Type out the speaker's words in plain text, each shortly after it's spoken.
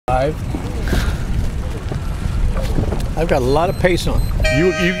5. I've got a lot of pace on.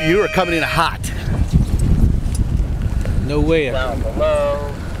 You are coming in hot. No way. Down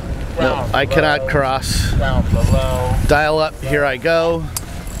below. No, I cannot cross. Down below. Dial up. Here I go.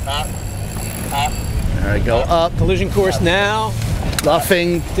 Up. Up. There I go up. Collision course now.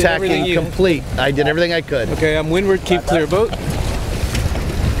 Luffing, tacking, everything complete. I did everything I could. Okay, I'm windward. Keep clear boat.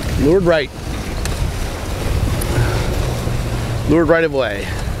 Lured right. Lured right of way.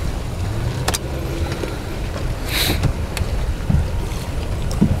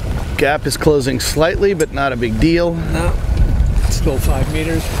 Gap is closing slightly, but not a big deal. No. Still 5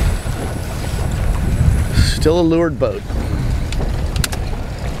 meters. Still a lured boat.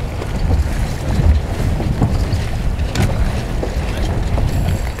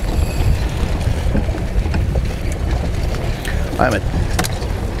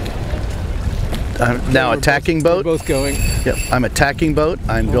 I'm now attacking boat. We're both going. Yep, I'm attacking boat.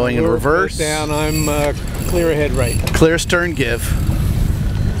 I'm going in reverse. Down. I'm clear ahead right. Clear stern give.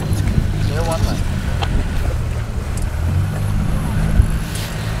 Clear one left.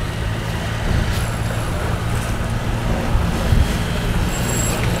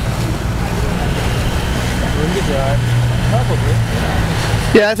 Room to drive.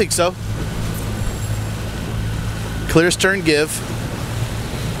 Probably. Yeah, I think so. Clear stern give.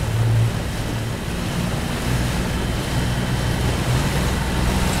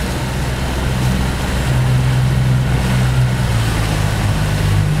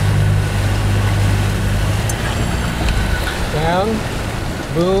 Down.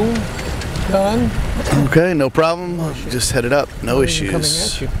 Boom. Done. Okay, no problem. Just headed up. No issues. Coming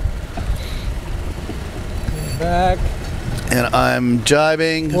at you. Back. And I'm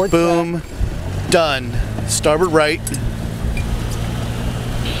jibing. Port Boom. back. Done. Starboard right.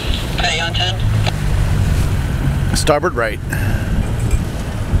 Hey, on 10. Starboard right.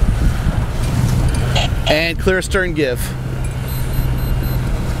 And clear stern give.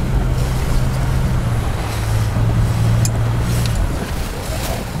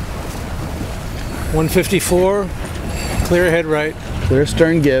 $154. Clear ahead right. Clear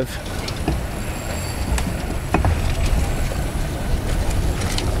stern give.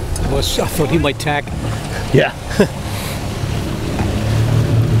 I thought he might tack. Yeah.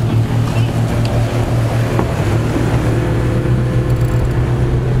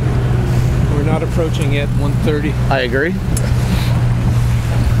 We're not approaching yet. 130. I agree.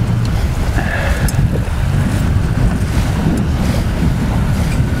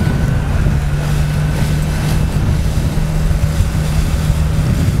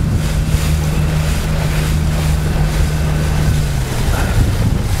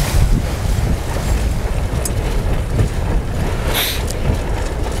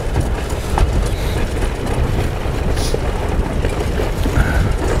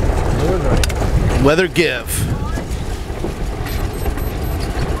 Weather give.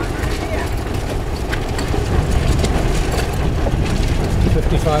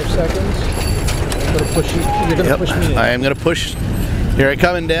 $55. I'm gonna push you. You're gonna push me in. I am gonna push. Here I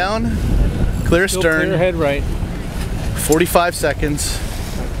coming down. Clear Still stern. clear ahead right. 45 seconds.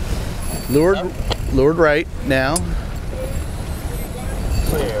 Lured right now.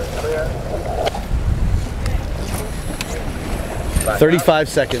 Clear. Clear. 35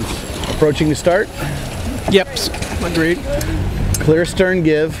 seconds. Approaching the start. Yep. Agreed. Clear stern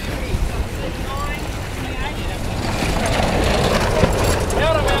give.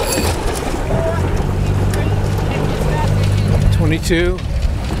 $22.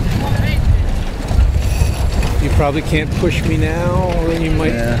 You probably can't push me now, or you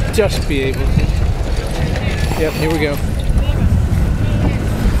might just be able to. Yep, here we go.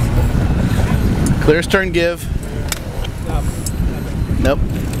 Clear stern give. Nope.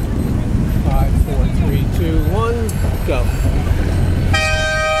 5, 4, 3, 2, 1, go.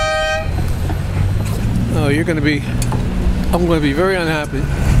 Oh, you're going to be, I'm going to be very unhappy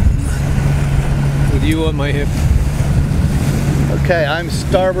with you on my hip. Okay, I'm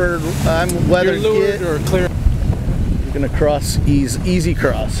starboard, I'm weather You're lured give. or clear. You're gonna cross, easy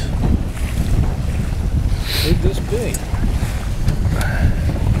cross. Could this be?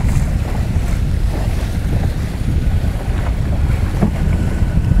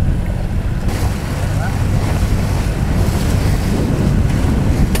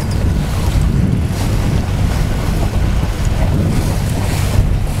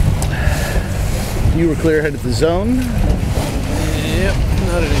 You were clear ahead of the zone. Yep,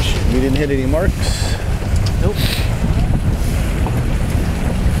 not an issue. We didn't hit any marks. Nope.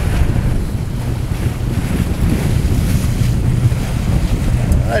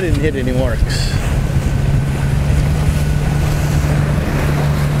 I didn't hit any marks.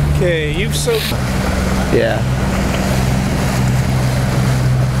 Okay, you've so. Yeah.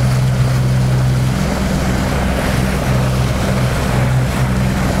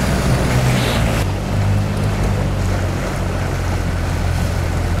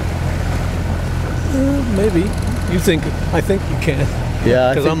 Maybe. You think? I think you can.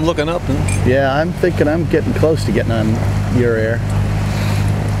 Yeah. Because I'm looking up. Yeah, I'm thinking I'm getting close to getting on your air.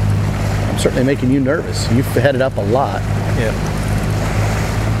 I'm certainly making you nervous. You've headed up a lot. Yeah.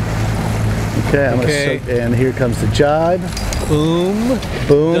 Okay, Okay. And here comes the jibe. Boom.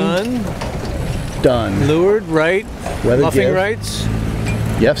 Boom. Done. Done. Lured, right. Weather Luffing give. rights.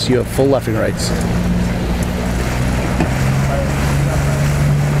 Yes, you have full luffing rights.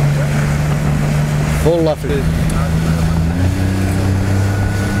 Full luffing.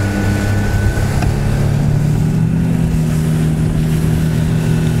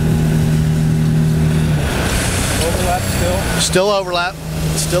 Overlap still. Still overlap.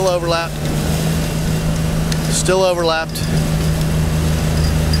 Still overlap. Still overlapped.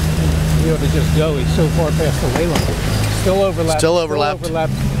 He ought to just go. He's so far past the lay line. Still overlapped. Still overlapped.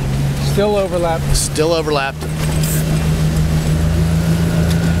 Still overlapped. Still overlapped.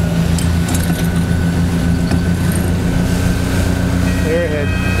 Clear ahead.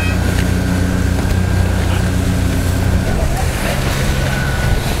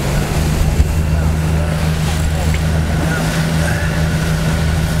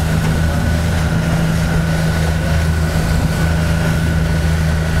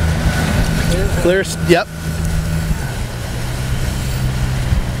 Clear. Yep.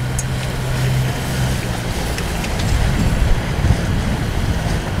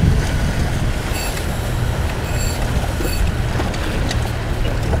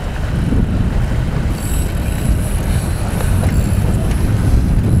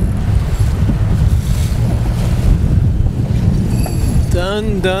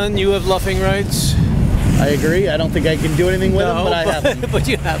 Done. You have luffing rights. I agree. I don't think I can do anything with them, but I have them. But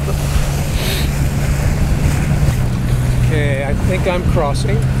you have them. Okay, I think I'm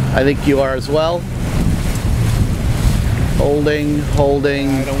crossing. I think you are as well. Holding.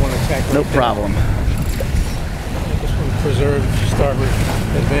 I don't want to tackle. No problem. I just want to preserve starboard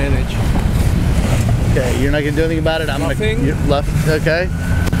advantage. Okay, you're not going to do anything about it. I'm Luffing. You're left. Okay.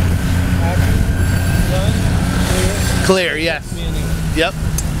 Done. Clear. Yes. Yep.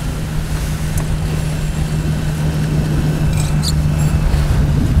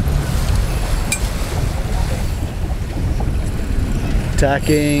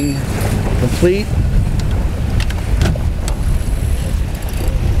 Tacking complete.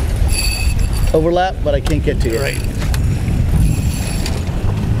 Overlap, but I can't get to you. Right.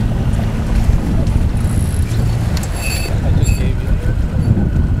 I just gave you.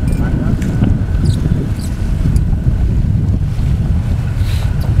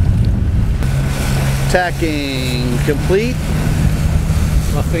 Tacking complete.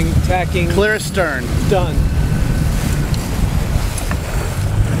 Luffing, tacking. Clear astern. Done.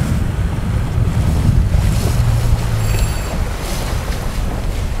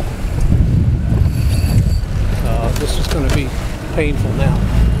 This is going to be painful now.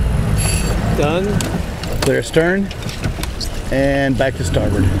 Done. Clear astern. And back to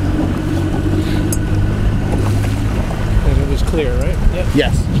starboard. And it was clear, right? Yep.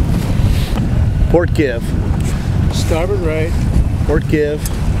 Yes. Port give. Starboard right. Port give.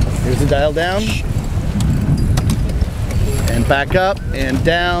 Here's the dial down. And back up and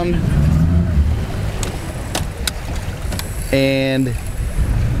down. And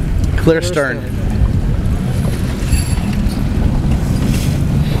clear stern.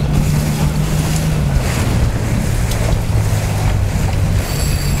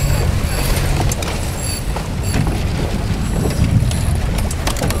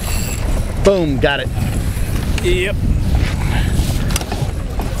 Boom, got it. Yep.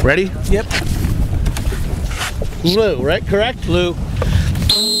 Ready? Yep. Blue, right? Correct? Blue.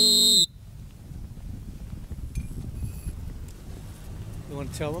 You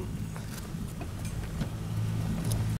want to tell them?